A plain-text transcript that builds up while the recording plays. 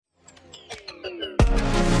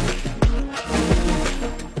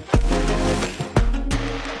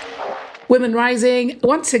Women Rising.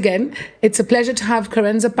 Once again, it's a pleasure to have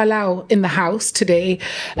Kerenza Palao in the house today.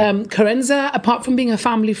 Kerenza, apart from being a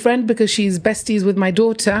family friend, because she's besties with my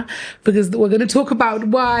daughter, because we're going to talk about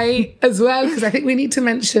why as well, because I think we need to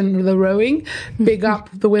mention the rowing. Big up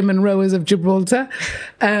the women rowers of Gibraltar.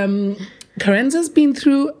 Kerenza's been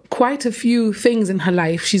through quite a few things in her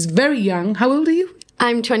life. She's very young. How old are you?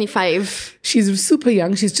 I'm 25. She's super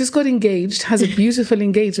young. She's just got engaged, has a beautiful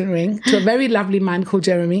engagement ring to a very lovely man called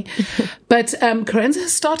Jeremy. But Kerenza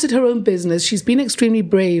has started her own business. She's been extremely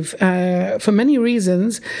brave for many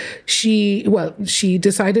reasons. She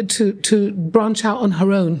decided to branch out on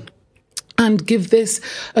her own and give this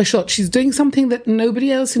a shot. She's doing something that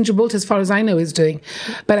nobody else in Gibraltar, as far as I know, is doing.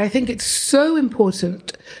 But I think it's so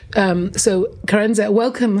important. So, Kerenza,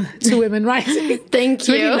 welcome to Women Rising. Thank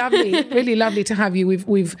you. Really lovely to have you.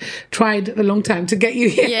 We've tried a long time to get you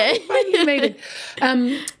here. Yeah. Finally made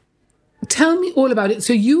it. Tell me all about it.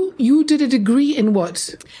 So you did a degree in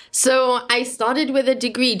what? So I started with a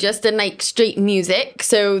degree just in like straight music.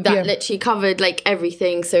 So that literally covered like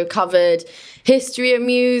everything. So covered history of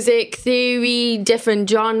music, theory, different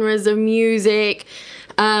genres of music,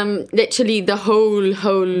 literally the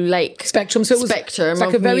whole like spectrum. So it was spectrum like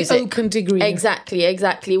of a very music. open degree.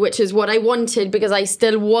 Exactly, which is what I wanted because I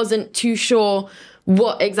still wasn't too sure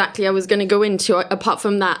what exactly I was going to go into. Apart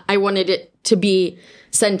from that, I wanted it to be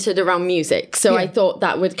centered around music. So I thought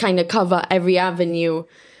that would kind of cover every avenue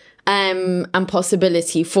and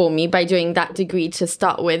possibility for me by doing that degree to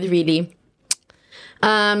start with, really.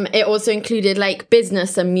 It also included like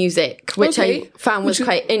business and music, which I found was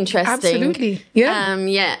quite interesting. Absolutely.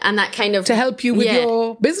 Yeah. And that kind of... To help you with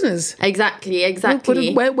your business. Exactly.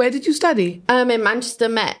 Where did you study? In Manchester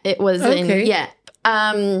Met, it was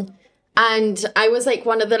and I was like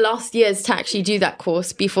one of the last years to actually do that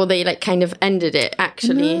course before they like kind of ended it,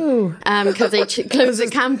 actually. Because they closed the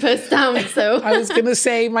campus down. So I was going to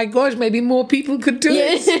say, my gosh, maybe more people could do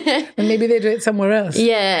it. And maybe they do it somewhere else.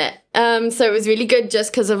 Yeah. So it was really good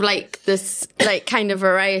just because of like this like kind of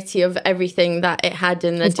variety of everything that it had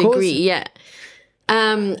in the degree. Yeah.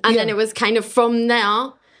 And then it was kind of from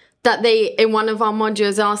there that they, in one of our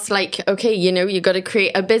modules, asked like, okay, you got to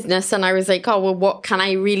create a business. And I was like, oh, well, what can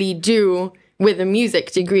I really do with a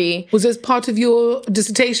music degree? Was this part of your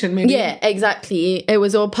dissertation, maybe? Yeah, exactly. It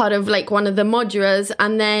was all part of like one of the modules.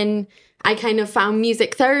 And then I kind of found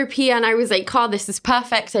music therapy and I was like, oh, this is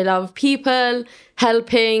perfect. I love people,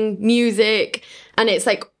 helping, music. And it's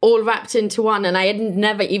like all wrapped into one. And I had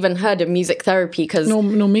never even heard of music therapy because no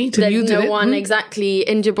me till you did it. There's no one exactly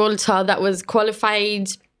in Gibraltar that was qualified.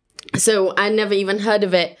 So I never even heard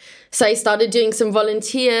of it. So I started doing some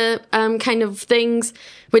volunteer kind of things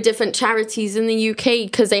with different charities in the UK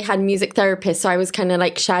because they had music therapists. So I was kind of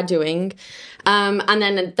like shadowing. And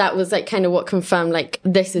then that was like kind of what confirmed like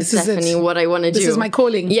this is definitely what I want to do. This is my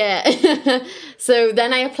calling. Yeah. So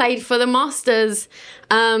then I applied for the masters.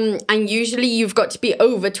 And usually you've got to be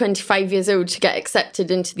over 25 years old to get accepted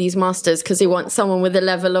into these masters because they want someone with a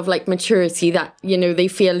level of like maturity that, they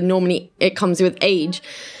feel normally it comes with age.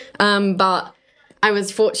 But I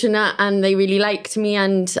was fortunate and they really liked me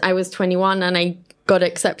and I was 21 and I got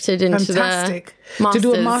accepted into the masters. To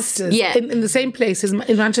do a master's in the same place as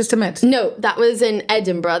in Manchester Met? No, that was in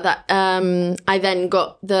Edinburgh that I then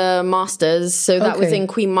got the master's. So that was in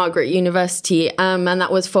Queen Margaret University and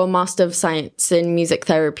that was for Master of Science in Music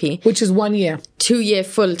Therapy. Which is 1 year? 2-year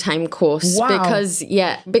full-time course. Wow.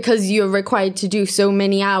 Because you're required to do so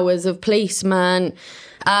many hours of placement,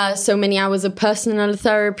 so many hours of personal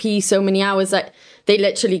therapy, so many hours that they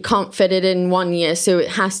literally can't fit it in 1 year. So it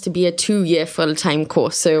has to be a 2-year full-time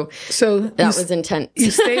course. So that was intense.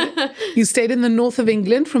 You stayed in the north of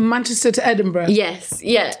England from Manchester to Edinburgh. Yes.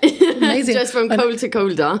 Yeah. Amazing. Just from cold to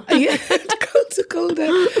colder. Yeah. To colder.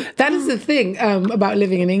 That is the thing about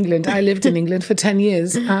living in England. I lived in England for 10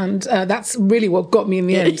 years and that's really what got me in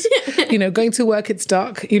the end. Going to work, it's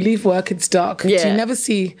dark. You leave work, it's dark. Yeah. So you never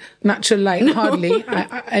see natural light, hardly.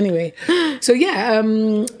 Anyway. So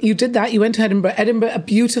you did that. You went to Edinburgh. Edinburgh, a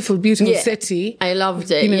beautiful, beautiful city. I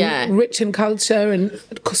loved it, rich in culture and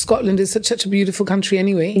Scotland is such a beautiful country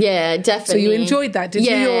anyway. Yeah, definitely. So you enjoyed that, did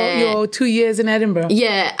you? Your 2 years in Edinburgh?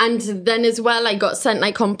 Yeah, and then as well, I got sent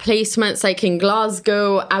like on placements like in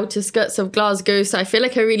Glasgow, outer skirts of Glasgow. So I feel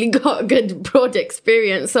like I really got a good broad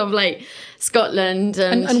experience of like Scotland.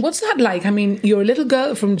 And what's that like? I mean, you're a little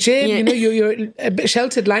girl from Jib, you know, you're a bit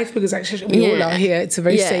sheltered life, because actually we all are here. It's a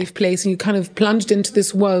very safe place, and you kind of plunged into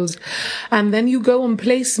this world. And then you go on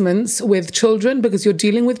placements with children, because you're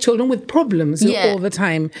dealing with children with problems all the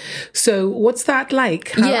time. So what's that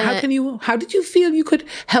like? How did you feel you could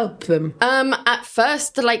help them? At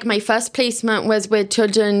first, like my first placement was with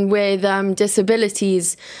children with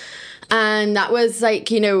disabilities. And that was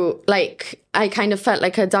like, you know, like I kind of felt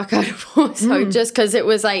like a duck out of water, just because it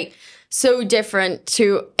was like so different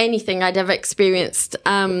to anything I'd ever experienced.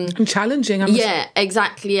 And challenging. Yeah,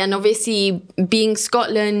 exactly. And obviously being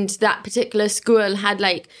Scotland, that particular school had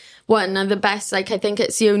like one of the best, like I think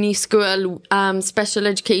it's the only school, special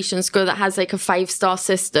education school that has like a 5-star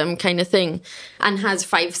system kind of thing and has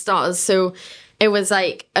 5 stars. So it was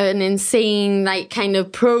like an insane, like kind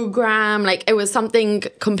of program. Like it was something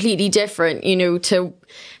completely different, you know, to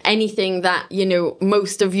anything that, you know,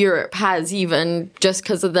 most of Europe has, even just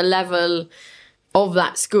because of the level of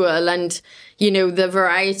that school and, you know, the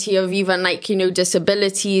variety of even like, you know,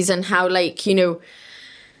 disabilities and how like, you know,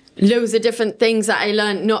 loads of different things that I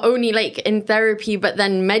learned, not only like in therapy, but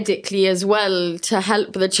then medically as well, to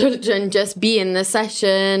help the children just be in the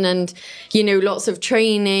session, and, you know, lots of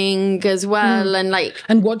training as well.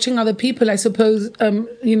 And watching other people, I suppose,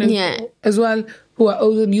 you know, as well, who are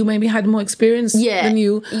older than you, maybe had more experience than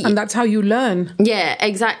you, and that's how you learn. Yeah,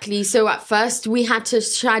 exactly. So at first we had to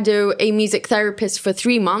shadow a music therapist for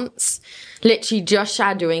 3 months, literally just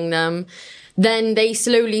shadowing them. Then they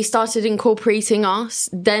slowly started incorporating us.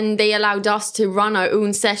 Then they allowed us to run our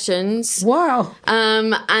own sessions. Wow.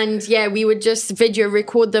 And yeah, we would just video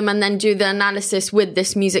record them and then do the analysis with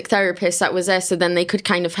this music therapist that was there. So then they could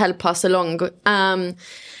kind of help us along.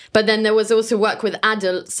 But then there was also work with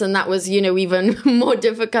adults, and that was, you know, even more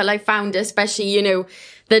difficult, I found, especially, you know,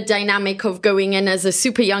 the dynamic of going in as a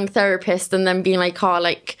super young therapist and then being like, oh,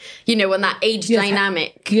 like, you know, when that age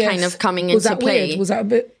dynamic kind of coming into play. Weird? Was that a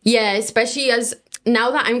bit? Yeah, especially as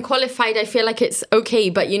now that I'm qualified, I feel like it's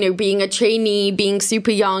okay. But, you know, being a trainee, being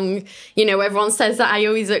super young, you know, everyone says that I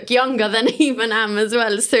always look younger than I even am as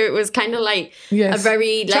well. So it was kind of like a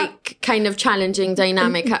very like kind of challenging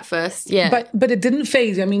dynamic at first. Yeah. But it didn't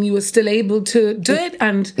phase you. I mean, you were still able to do it,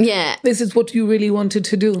 and this is what you really wanted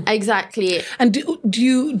to do. Exactly. And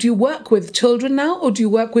do you work with children now, or do you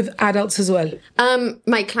work with adults as well?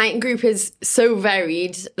 My client group is so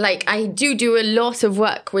varied. Like I do a lot of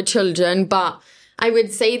work with children, but I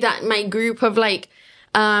would say that my group of like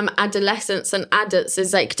adolescents and adults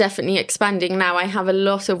is like definitely expanding now. I have a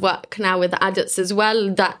lot of work now with adults as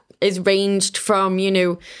well that is ranged from, you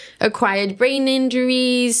know, acquired brain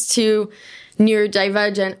injuries to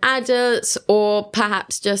neurodivergent adults, or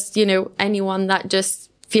perhaps just, you know, anyone that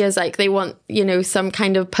just feels like they want, you know, some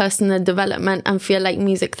kind of personal development and feel like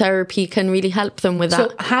music therapy can really help them with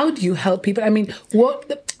that. So how do you help people? I mean,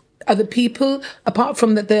 what are the people, apart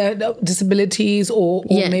from that their disabilities or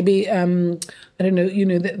maybe, I don't know, you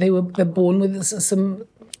know, they're born with some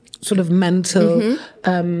sort of mental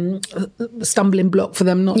stumbling block for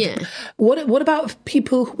them. What about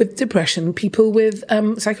people with depression, people with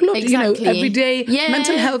psychological, you know, everyday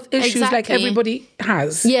mental health issues like everybody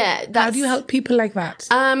has? Yeah. How do you help people like that?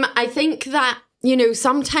 I think that, you know,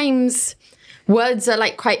 sometimes words are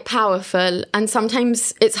like quite powerful, and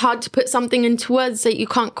sometimes it's hard to put something into words that you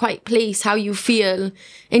can't quite place how you feel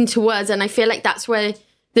into words. And I feel like that's where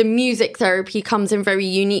the music therapy comes in very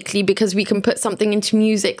uniquely, because we can put something into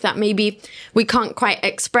music that maybe we can't quite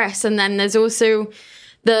express. And then there's also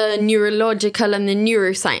the neurological and the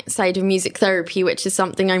neuroscience side of music therapy, which is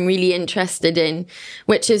something I'm really interested in,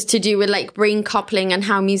 which is to do with like brain coupling and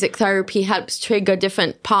how music therapy helps trigger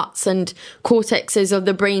different parts and cortexes of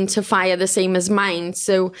the brain to fire the same as mind.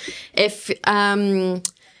 So if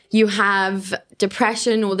you have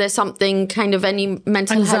depression, or there's something kind of any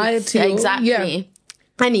mental anxiety, health,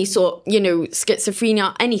 any sort, you know,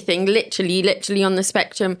 schizophrenia, anything, literally on the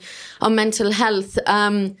spectrum of mental health,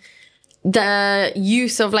 the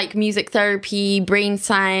use of like music therapy, brain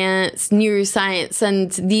science, neuroscience,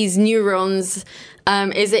 and these neurons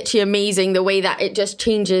is actually amazing, the way that it just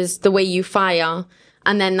changes the way you fire.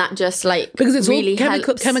 And then that just like, because it's really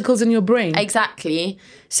all chemicals in your brain. Exactly.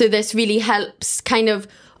 So this really helps kind of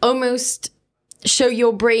almost show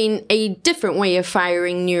your brain a different way of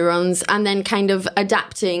firing neurons and then kind of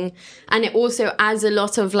adapting. And it also adds a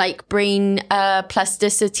lot of like brain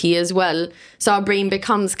plasticity as well. So our brain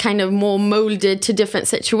becomes kind of more molded to different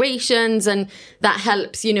situations, and that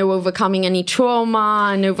helps, you know, overcoming any trauma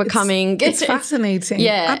and overcoming... It's fascinating.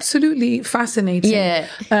 Yeah. Absolutely fascinating. Yeah.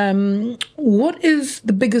 What is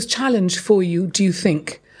the biggest challenge for you, do you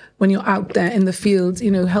think, when you're out there in the field,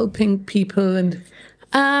 you know, helping people? And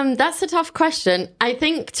that's a tough question. I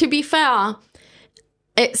think, to be fair,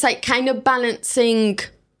 it's like kind of balancing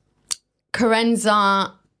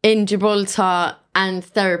Kerenza in Gibraltar and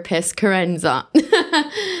therapist Kerenza.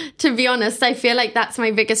 To be honest, I feel like that's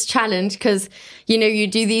my biggest challenge, because, you know, you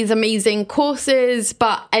do these amazing courses,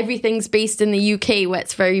 but everything's based in the UK, where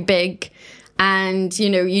it's very big. And, you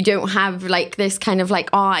know, you don't have like this kind of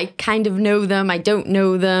like, oh, I kind of know them, I don't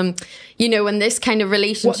know them, you know, and this kind of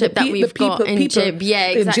relationship that we've got in Jib. Yeah,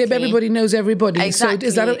 exactly. In Jib, everybody knows everybody.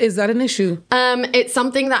 Exactly. So is that an issue? It's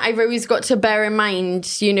something that I've always got to bear in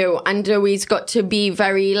mind, you know, and always got to be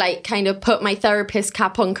very like kind of put my therapist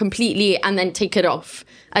cap on completely and then take it off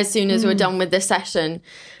as soon as we're done with the session.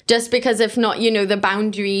 Just because if not, you know, the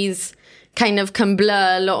boundaries kind of can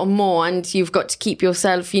blur a lot more, and you've got to keep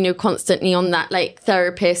yourself, you know, constantly on that like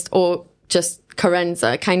therapist or just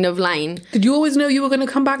Kerenza kind of line. Did you always know you were going to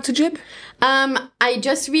come back to Jib? I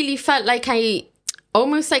just really felt like I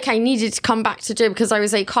needed to come back to Jib, because I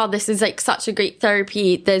was like, oh, this is like such a great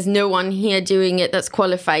therapy. There's no one here doing it that's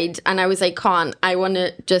qualified. And I was like, I want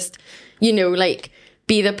to just, you know, like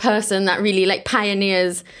be the person that really like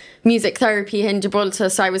pioneers music therapy in Gibraltar.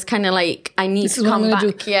 So I was kind of like, I need to come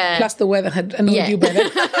back. Yeah. Plus the weather had annoyed you better.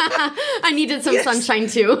 I needed some sunshine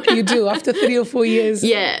too. You do, after 3 or 4 years.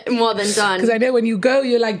 Yeah, more than done. Because I know when you go,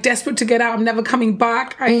 you're like desperate to get out. I'm never coming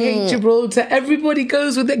back. I hate Gibraltar. Everybody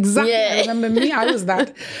goes with exactly. Yeah. I remember me, I was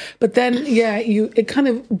that. But then, it kind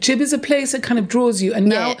of, Jib is a place that kind of draws you. And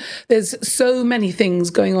now there's so many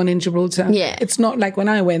things going on in Gibraltar. Yeah. It's not like when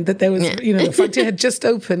I went that there was, you know, the frontier had just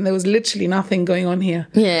opened. There was literally nothing going on here.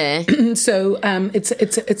 Yeah. So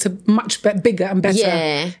it's a much bigger and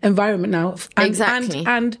better environment now. Exactly.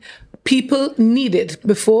 And people need it.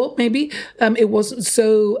 Before, maybe it wasn't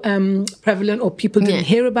so prevalent, or people didn't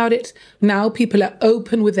hear about it. Now people are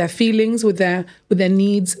open with their feelings, with their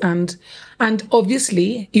needs, and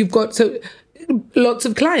obviously you've got lots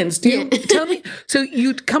of clients. Do you tell me? So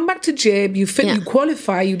you come back to Jib, you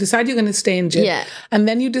qualify, you decide you're going to stay in Jib, and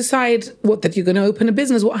then you decide that you're going to open a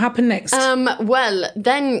business. What happened next? Well,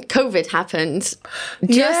 then COVID happened.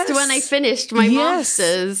 Just when I finished my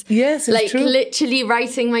masters. Yes, it's like true. Literally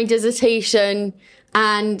writing my dissertation.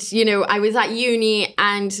 And, you know, I was at uni,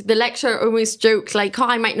 and the lecturer almost joked like, oh,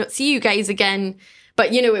 I might not see you guys again.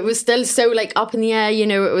 But, you know, it was still so like up in the air, you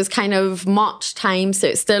know, it was kind of March time. So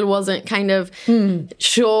it still wasn't kind of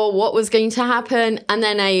sure what was going to happen. And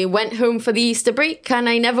then I went home for the Easter break, and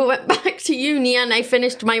I never went back to uni, and I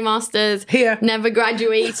finished my masters. Here. Never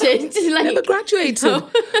graduated. Never graduated? No.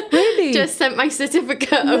 Really? Just sent my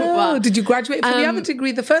certificate over. over. Did you graduate for the other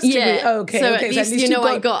degree, the first degree? Yeah. Oh, okay. So okay. at least, you know,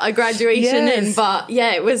 I got a graduation in. But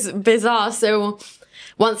yeah, it was bizarre. So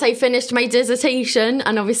once I finished my dissertation,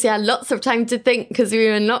 and obviously I had lots of time to think because we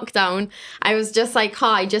were in lockdown, I was just like,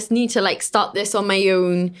 I just need to like start this on my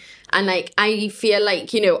own. And like, I feel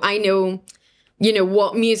like, you know, I know, you know,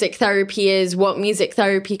 what music therapy is, what music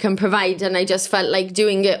therapy can provide. And I just felt like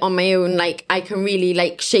doing it on my own, like I can really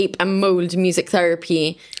like shape and mold music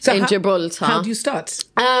therapy in Gibraltar. How do you start?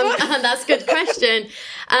 That's a good question.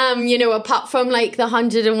 You know, apart from like the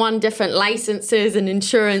 101 different licenses and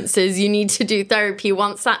insurances you need to do therapy,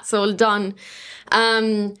 once that's all done,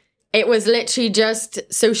 it was literally just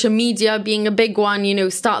social media being a big one, you know,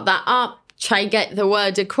 start that up, try get the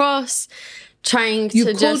word across, You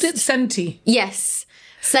called it senti? Yes,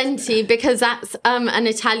 senti, because that's an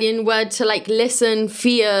Italian word to like listen,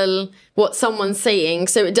 feel what someone's saying.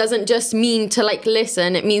 So it doesn't just mean to like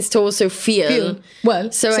listen, it means to also feel.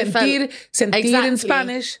 Well, so sentir in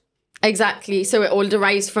Spanish. Exactly. So it all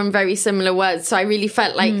derives from very similar words. So I really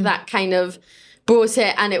felt like that kind of brought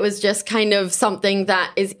it, and it was just kind of something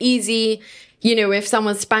that is easy. You know, if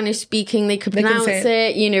someone's Spanish speaking, they could pronounce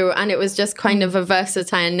it, you know, and it was just kind of a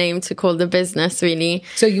versatile name to call the business, really.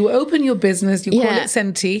 So you open your business, you call it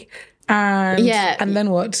Senti, and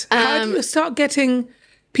then what? How do you start getting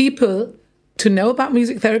people to know about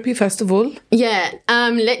music therapy, first of all? Yeah,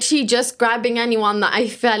 literally just grabbing anyone that I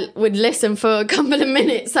felt would listen for a couple of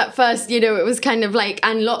minutes at first. You know, it was kind of like,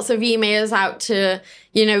 and lots of emails out to,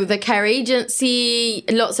 you know, the care agency,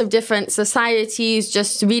 lots of different societies,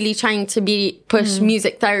 just really trying to push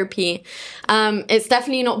music therapy. It's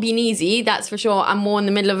definitely not been easy, that's for sure. I'm more in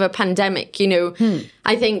the middle of a pandemic, you know.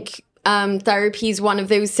 I think therapy is one of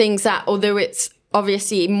those things that, although it's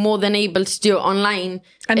obviously more than able to do it online,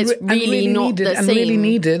 it's really not the same. Really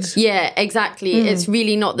needed. Yeah, exactly. It's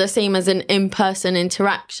really not the same as an in-person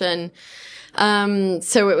interaction.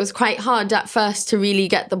 So it was quite hard at first to really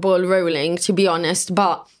get the ball rolling, to be honest,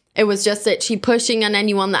 but it was just literally pushing, and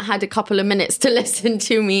anyone that had a couple of minutes to listen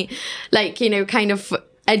to me, like, you know, kind of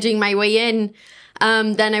edging my way in.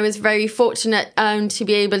 Then I was very fortunate to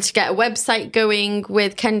be able to get a website going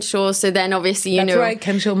with Kenshaw. So then obviously, That's right,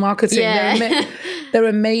 Kenshaw Marketing. Yeah. They're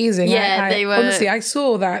amazing. Yeah, they were. Honestly, I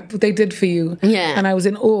saw that they did for you. Yeah. And I was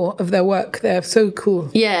in awe of their work. They're so cool.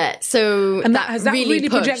 Yeah. So and has that really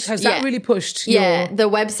pushed? That really pushed? Yeah. The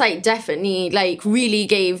website definitely like really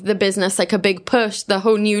gave the business like a big push. The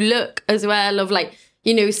whole new look as well of like,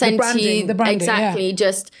 you know, Senti. The branding, exactly. Yeah.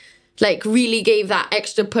 Just like really gave that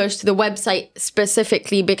extra push to the website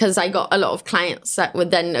specifically because I got a lot of clients that would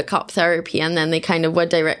then look up therapy and then they kind of were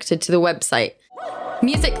directed to the website.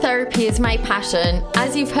 Music therapy is my passion.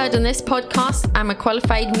 As you've heard on this podcast, I'm a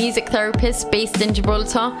qualified music therapist based in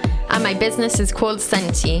Gibraltar and my business is called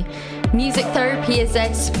Senti. Music therapy is there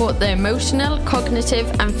to support the emotional, cognitive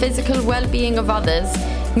and physical well-being of others.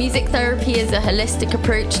 Music therapy is a holistic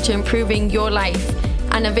approach to improving your life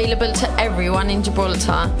and available to everyone in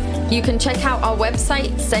Gibraltar. You can check out our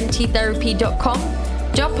website, sentitherapy.com,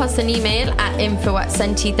 drop us an email at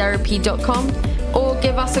info@sentitherapy.com, or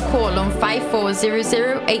give us a call on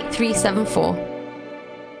 5400-8374.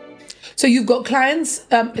 So you've got clients,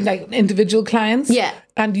 like individual clients? Yeah.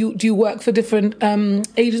 And do you work for different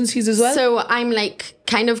agencies as well? So I'm like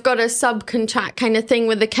kind of got a subcontract kind of thing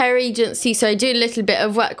with the care agency. So I do a little bit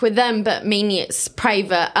of work with them, but mainly it's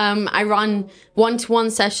private. I run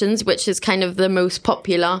one-to-one sessions, which is kind of the most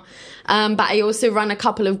popular. But I also run a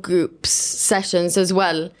couple of groups sessions as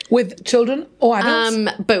well. With children or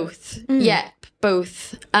adults? Both. Yeah,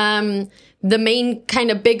 both. The main kind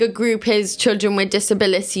of bigger group is children with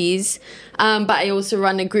disabilities, but I also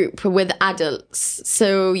run a group with adults.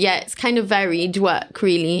 So yeah, it's kind of varied work,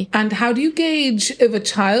 really. And how do you gauge if a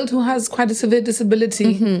child who has quite a severe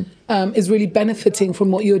disability is really benefiting from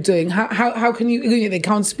what you're doing? How can you, they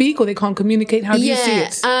can't speak or they can't communicate? How do you see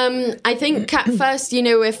it? I think at first, you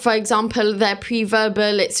know, if, for example, they're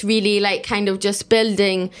pre-verbal, it's really like kind of just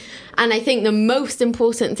building. And I think the most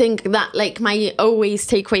important thing that like my always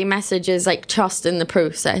takeaway message is like trust in the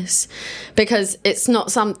process, because it's not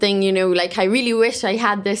something, you know, like I really wish I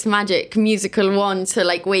had this magic musical wand to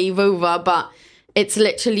like wave over, but it's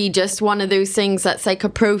literally just one of those things that's like a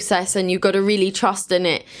process and you've got to really trust in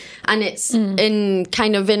it. And it's in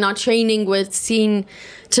kind of in our training, we're seen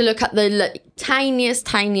to look at the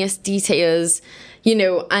tiniest details, you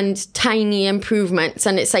know, and tiny improvements.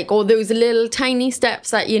 And it's like all those little tiny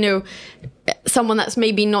steps that, you know, someone that's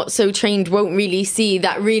maybe not so trained won't really see,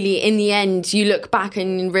 that really in the end you look back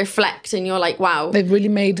and reflect and you're like, wow, they've really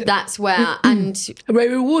made that's where and very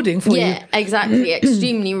rewarding for you. Yeah, exactly.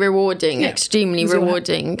 Extremely rewarding. Extremely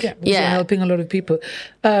rewarding. You're helping a lot of people.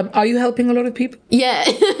 Are you helping a lot of people? Yeah.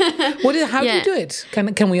 How do you do it?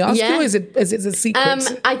 Can we ask you? Or is it a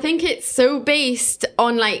secret? I think it's so based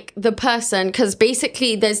on like the person, because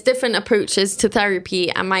basically there's different approaches to therapy,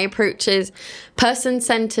 and my approach is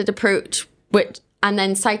person-centered approach, and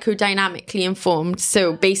then psychodynamically informed.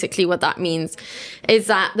 So basically what that means is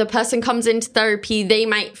that the person comes into therapy, they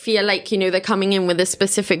might feel like, you know, they're coming in with a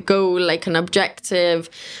specific goal, like an objective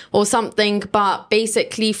or something. But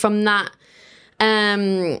basically from that,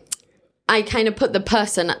 I kind of put the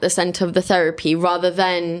person at the center of the therapy rather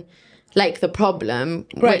than like the problem,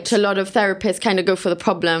 which a lot of therapists kind of go for the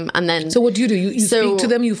problem. And then, so what do? You speak to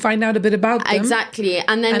them, you find out a bit about them. Exactly.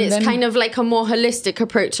 And then it's kind of like a more holistic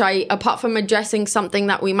approach. Apart from addressing something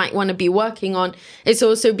that we might want to be working on, it's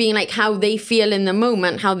also being like how they feel in the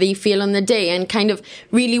moment, how they feel on the day, and kind of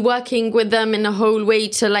really working with them in a whole way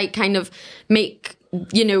to like kind of make,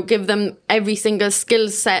 you know, give them every single skill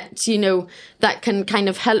set, you know, that can kind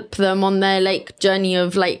of help them on their like journey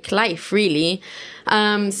of like life, really.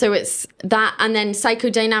 So it's that. And then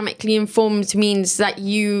psychodynamically informed means that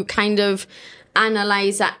you kind of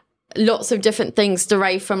analyze that lots of different things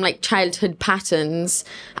derived from like childhood patterns,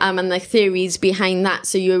 and the theories behind that.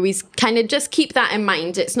 So you always kind of just keep that in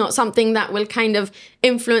mind. It's not something that will kind of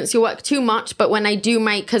influence your work too much, but when I do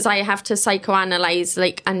because I have to psychoanalyze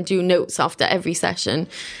like and do notes after every session.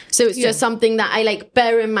 So it's just something that I like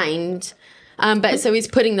bear in mind. But it's always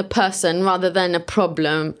putting the person rather than a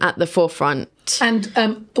problem at the forefront. And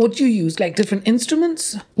what do you use? Like different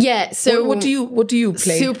instruments? Yeah. So what do you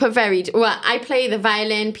play? Super varied. Well, I play the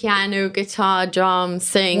violin, piano, guitar, drums,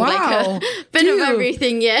 sing, like a bit of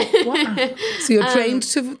everything. Yeah. Wow. So you're trained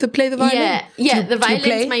to play the violin? Yeah. The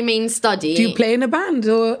violin's my main study. Do you play in a band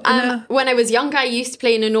or? When I was younger, I used to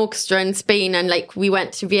play in an orchestra in Spain, and like we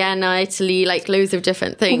went to Vienna, Italy, like loads of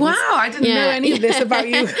different things. Wow, I didn't know any of this about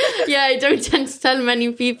you. Yeah, I don't tend to tell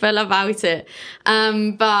many people about it.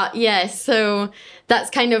 But yeah, so So that's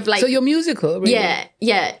kind of like... So you're musical, really?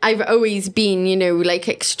 Yeah. I've always been, like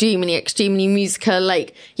extremely, extremely musical.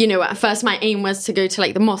 Like, at first my aim was to go to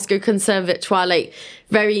like the Moscow Conservatoire, like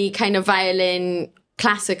very kind of violin,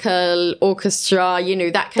 classical, orchestra, that kind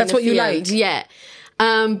of field. That's what you liked? Yeah.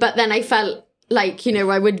 But then I felt like,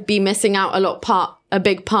 I would be missing out a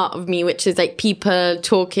big part of me, which is like people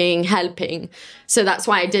talking, helping. So that's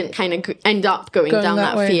why I didn't kind of end up going down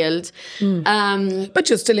that field. But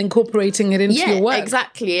you're still incorporating it into your work.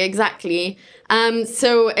 Exactly.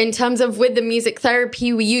 So in terms of with the music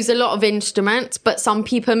therapy, we use a lot of instruments, but some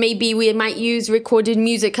people, maybe we might use recorded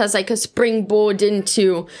music as like a springboard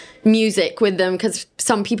into music with them, because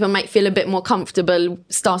some people might feel a bit more comfortable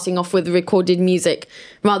starting off with recorded music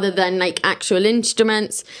rather than like actual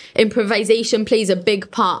instruments. Improvisation plays a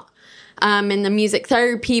big part in the music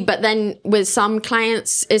therapy, but then with some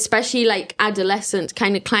clients, especially like adolescent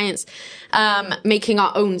kind of clients, making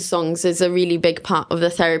our own songs is a really big part of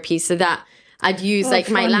the therapy. So that I'd use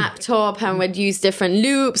my laptop and would use different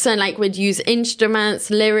loops and like would use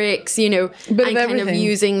instruments, lyrics, and kind of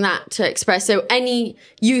using that to express. So any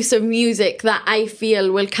use of music that I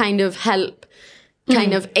feel will kind of help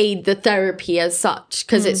kind of aid the therapy as such,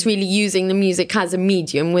 because it's really using the music as a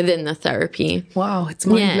medium within the therapy. Wow, it's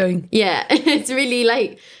mind-blowing. Yeah. It's really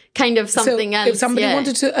like kind of something else. If somebody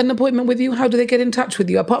wanted an appointment with you, how do they get in touch with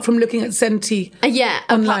you, apart from looking at Senti online?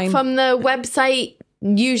 Apart from the website,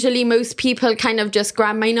 usually most people kind of just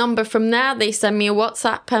grab my number from there. They send me a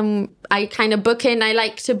WhatsApp and I kind of book in. I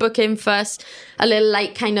like to book in first a little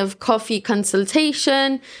like kind of coffee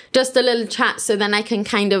consultation, just a little chat, so then I can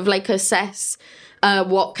kind of like assess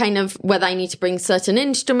what kind of, whether I need to bring certain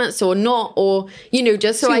instruments or not, or,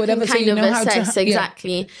 just so I can kind of assess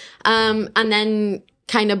exactly. And then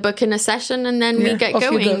kind of book in a session and then we get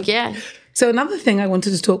going. Yeah. So another thing I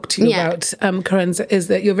wanted to talk to you about, Kerenza, is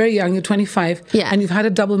that you're very young, you're 25, and you've had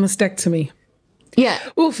a double mastectomy. Yeah.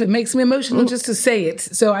 Oof, it makes me emotional just to say it.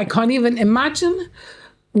 So I can't even imagine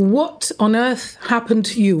what on earth happened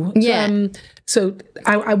to you. Yeah. So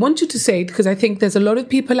I want you to say it, because I think there's a lot of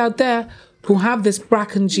people out there who have this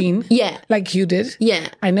BRCA gene, like you did. Yeah.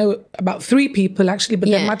 I know about 3 people, actually, but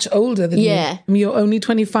they're much older than you. I mean, you're only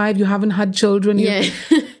 25, you haven't had children.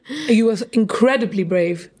 You were incredibly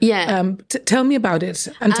brave. Yeah. Tell me about it,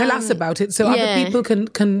 and tell us about it, so other people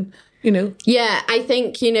can. Yeah, I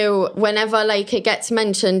think, whenever like it gets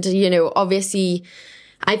mentioned, obviously,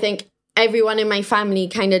 I think everyone in my family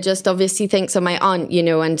kind of just obviously thinks of my aunt,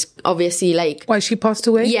 and obviously like... Why, she passed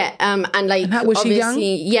away? Yeah, and like... And was she young?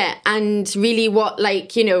 Yeah, and really what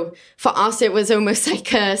like, for us it was almost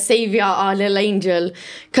like a saviour, our little angel,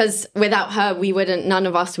 because without her, none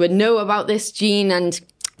of us would know about this gene, and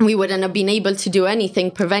we wouldn't have been able to do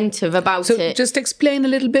anything preventive about it. So just explain a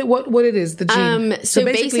little bit what it is, the gene. So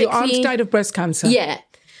basically your aunt died of breast cancer. Yeah,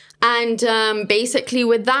 and basically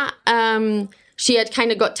with that... she had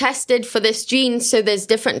kind of got tested for this gene. So there's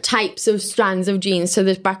different types of strands of genes. So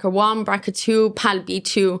there's BRCA1, BRCA2,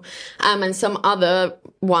 PALB2, and some other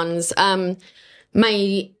ones.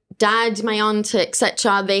 My dad, my aunt,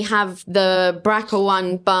 etc., they have the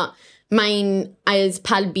BRCA1, but mine is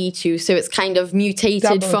PALB2. So it's kind of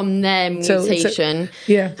mutated from their mutation.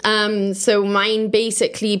 So mine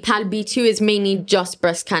basically, PALB2 is mainly just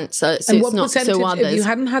breast cancer. So and it's not so others. If you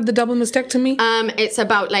hadn't had the double mastectomy? It's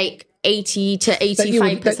about like 80 to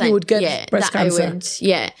 85%. That you would get breast cancer.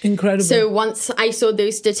 Incredible. So once I saw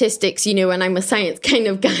those statistics, and I'm a science kind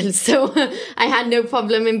of girl, so I had no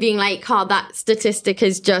problem in being like, that statistic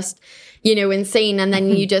is just, insane. And then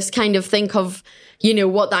you just kind of think of,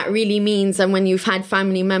 what that really means. And when you've had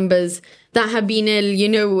family members that have been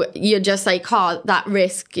ill, you're just like, that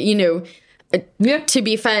risk, to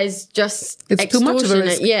be fair, is just it's too much of a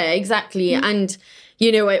risk. Yeah, exactly. And,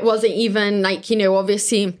 it wasn't even like,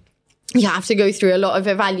 obviously... you have to go through a lot of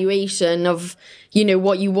evaluation of,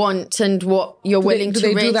 what you want and what you're willing to risk.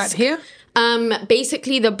 Do they do that here?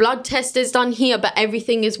 Basically, the blood test is done here, but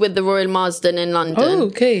everything is with the Royal Marsden in London. Oh,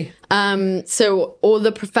 okay. So all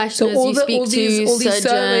the professionals you speak to,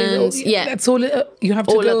 surgeons, that's all you have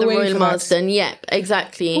to all go at the away Royal for Marsden. that. Yeah,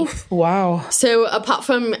 exactly. Oof, wow. So apart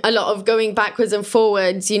from a lot of going backwards and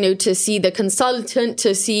forwards, to see the consultant,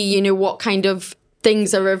 to see, what kind of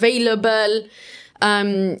things are available.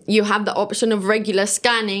 You have the option of regular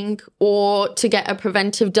scanning or to get a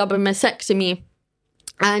preventive double mastectomy.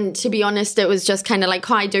 And to be honest, it was just kind of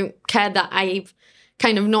like, I don't care that I've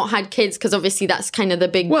kind of not had kids, because obviously that's kind of the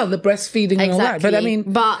big... Well, the breastfeeding and all that. But I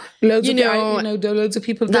mean, loads of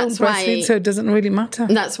people don't breastfeed, so it doesn't really matter.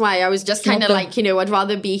 That's why I was just kind of like, I'd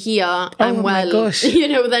rather be here and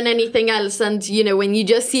than anything else. And, when you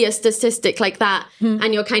just see a statistic like that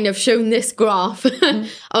and you're kind of shown this graph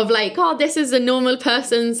of like, oh, this is a normal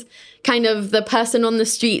person's kind of the person on the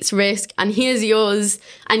street's risk, and here's yours,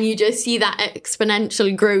 and you just see that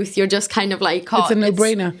exponential growth, you're just kind of like, oh, it's a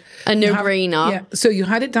no-brainer. No-brainer. So you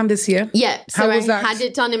had it done this year? Yeah. So I had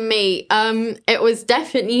it done in May. It was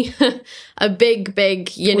definitely a big,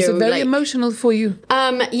 was it very emotional for you?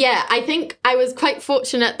 Yeah, I think I was quite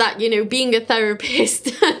fortunate that, being a therapist,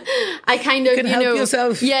 I kind of, help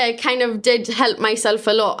yourself. Yeah, kind of did help myself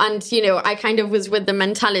a lot. And, I kind of was with the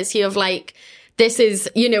mentality of like, this is,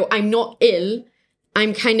 I'm not ill.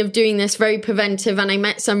 I'm kind of doing this very preventive. And I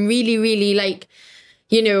met some really, really like,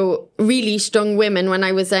 really strong women when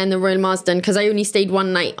I was there in the Royal Marsden, because I only stayed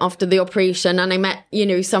one night after the operation. And I met,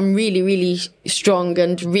 some really, really strong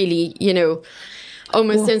and really,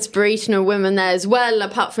 almost inspirational women there as well,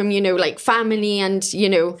 apart from, like family and,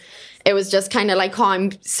 it was just kind of like, oh,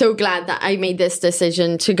 I'm so glad that I made this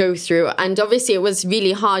decision to go through. And obviously it was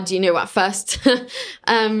really hard, at first.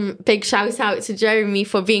 Big shout out to Jeremy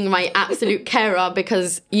for being my absolute carer,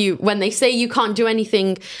 because when they say you can't do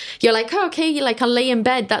anything, you're like, oh, okay, you're like, I'll lay in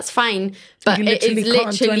bed, that's fine. But it is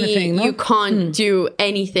literally, you can't do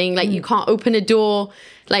anything. Like you can't open a door.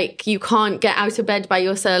 Like you can't get out of bed by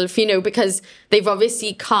yourself, because they've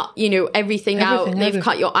obviously cut, everything out. They've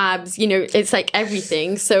cut your abs, it's like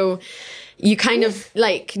everything. So you kind of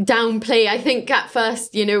like downplay, I think at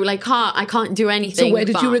first, like, I can't do anything. So where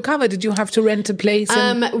did you recover? Did you have to rent a place?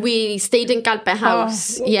 We stayed in Galpe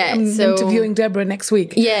House. I'm interviewing Deborah next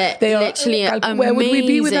week. Yeah, they are literally amazing. Where would we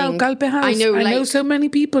be without Galpe House? I know so many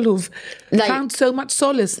people who've found so much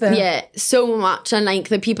solace there. Yeah, so much. And like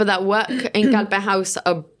the people that work in Galpe House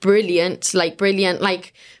are brilliant. Like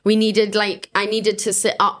I needed to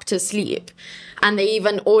sit up to sleep. And they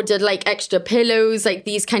even ordered like extra pillows, like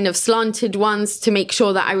these kind of slanted ones to make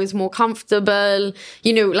sure that I was more comfortable,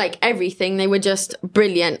 like everything. They were just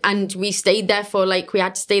brilliant. And we stayed there we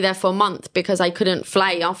had to stay there for a month because I couldn't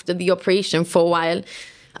fly after the operation for a while.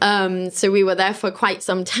 So we were there for quite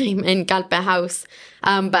some time in Galpe House.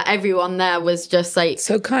 But everyone there was just like...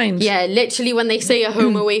 so kind. Yeah, literally when they say a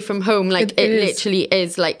home away from home, like it literally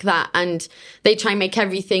is like that. And they try and make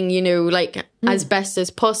everything, as best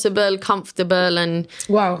as possible, comfortable and...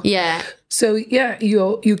 Wow. Yeah. So,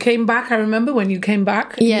 you came back. I remember when you came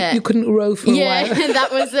back, you couldn't row for a while. Yeah,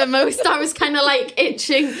 that was the most. I was kind of like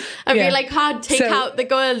itching. I'd be like, take out the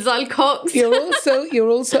girls, I'll cox. You're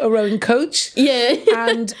also a rowing coach. Yeah.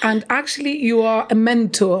 And actually you are a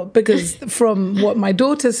mentor, because from what my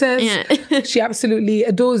daughter says, she absolutely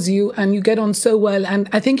adores you and you get on so well. And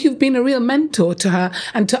I think you've been a real mentor to her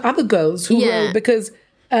and to other girls who row, because...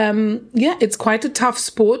 it's quite a tough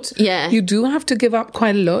sport. Yeah. You do have to give up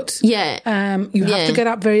quite a lot. Yeah. You have to get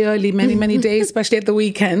up very early, many, many days, especially at the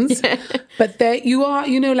weekends. Yeah. But there you are,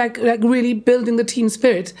 like really building the team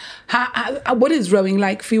spirit. What is rowing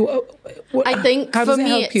like for you? I think how for does it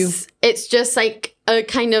me, help you? It's just like a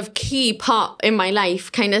kind of key part in my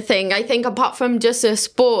life kind of thing. I think apart from just a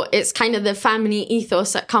sport, it's kind of the family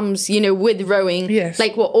ethos that comes, with rowing. Yes.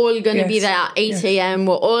 Like we're all going to be there at 8 a.m.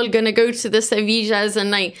 We're all going to go to the Sevillas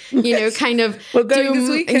and kind of we're going this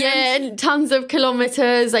weekend. Yeah, tons of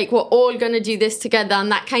kilometers. Like we're all going to do this together.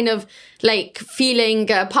 And that kind of like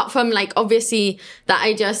feeling, apart from like obviously that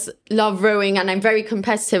I just love rowing and I'm very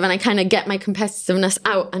competitive and I kind of get my competitiveness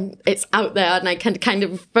out and it's out there and I can kind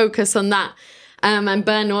of focus on that. And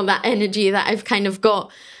burn all that energy that I've kind of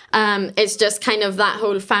got. It's just kind of that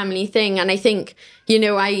whole family thing. And I think,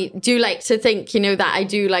 I do like to think, that I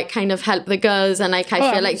do like kind of help the girls and like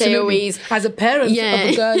I feel like they always... As a parent of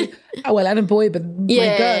a girl, well, and a boy, but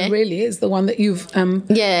my girl really is the one that you've...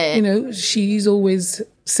 she's always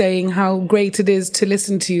saying how great it is to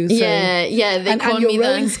listen to you. So. Yeah. And your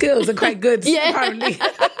rowing skills are quite good, apparently.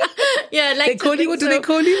 Yeah, like they call you. What do they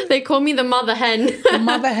call you? They call me the mother hen. The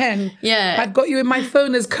mother hen. Yeah, I've got you in my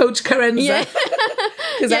phone as Coach Kerenza. Yeah,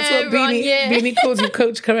 because that's what Beanie calls you,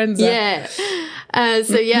 Coach Kerenza. Yeah.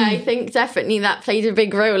 I think definitely that played a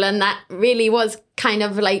big role, and that really was kind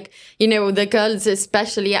of like the girls,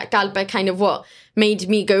 especially at Galpe, kind of what made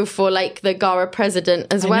me go for like the Gara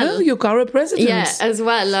president as well. I know, you're Gara president. Yeah, as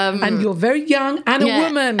well. And you're very young and a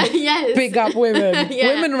woman. Yes. Big up women.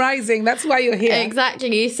 Women rising. That's why you're here.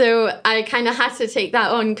 Exactly. So I kind of had to take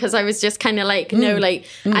that on because I was just kind of like, no, like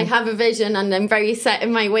I have a vision and I'm very set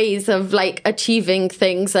in my ways of like achieving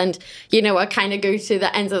things. And, you know, I kind of go to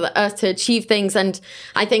the ends of the earth to achieve things. And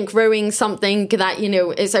I think rowing something that, you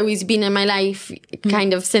know, it's always been in my life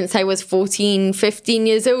kind of since I was 14, 15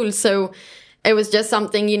 years old. So it was just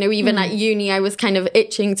something, you know, even at uni, I was kind of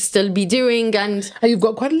itching to still be doing. And you've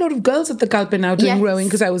got quite a lot of girls at the Galpin now doing rowing,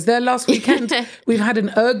 because I was there last weekend. We've had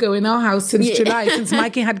an ergo in our house since July, since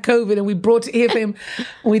Mikey had COVID, and we brought it here for him.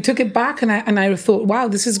 And we took it back, and I thought, wow,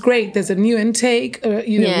 this is great. There's a new intake,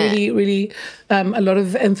 really a lot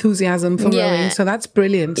of enthusiasm for rowing. So that's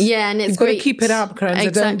brilliant. Yeah, and it's You've great. got to keep it up, Kerenza.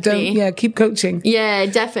 Exactly. Don't keep coaching. Yeah,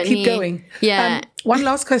 definitely. Keep going. Yeah. One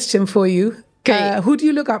last question for you. Great. Who do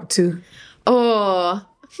you look up to? Oh,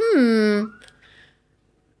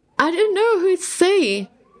 I don't know who to say.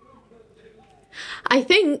 I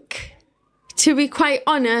think, to be quite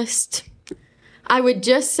honest, I would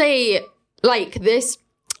just say, like, this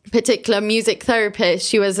particular music therapist,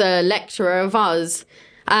 she was a lecturer of ours.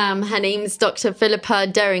 Her name's Dr. Philippa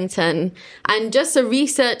Derrington. And just the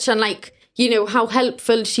research and, like, you know, how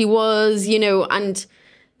helpful she was, you know, and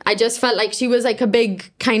I just felt like she was, like, a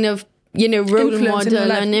big kind of, you know, role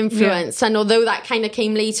model and influence. And although that kind of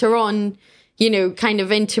came later on, you know, kind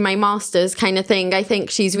of into my master's kind of thing, I think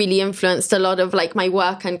she's really influenced a lot of like my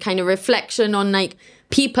work and kind of reflection on like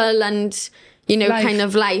people and, you know, kind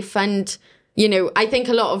of life. And, you know, I think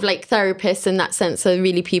a lot of like therapists in that sense are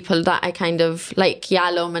really people that I kind of like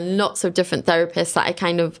Yalom and lots of different therapists that I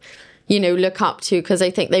kind of, you know, look up to, because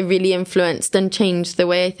I think they really influenced and changed the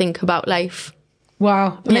way I think about life.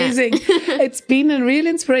 Wow, amazing. It's been a real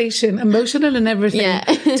inspiration, emotional and everything,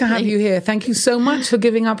 to have you here. Thank you so much for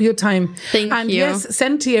giving up your time. Thank you. And yes,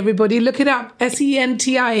 Senti, everybody, look it up.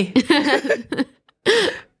 Senti.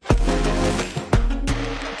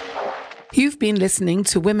 You've been listening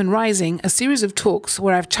to Women Rising, a series of talks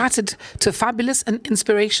where I've chatted to fabulous and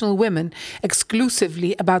inspirational women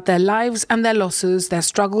exclusively about their lives and their losses, their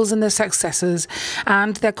struggles and their successes,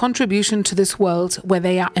 and their contribution to this world where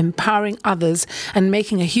they are empowering others and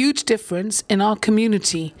making a huge difference in our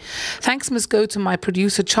community. Thanks must go to my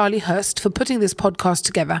producer, Charlie Hurst, for putting this podcast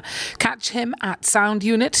together. Catch him at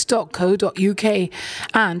soundunit.co.uk.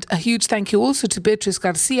 And a huge thank you also to Beatrice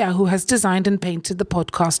Garcia, who has designed and painted the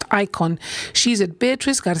podcast icon. She's at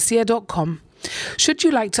beatricegarcia.com. Should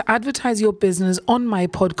you like to advertise your business on my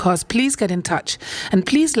podcast, please get in touch. And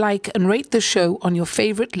please like and rate the show on your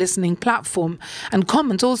favorite listening platform. And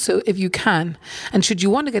comment also if you can. And should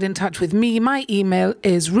you want to get in touch with me, my email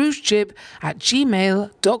is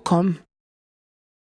rougejib@gmail.com.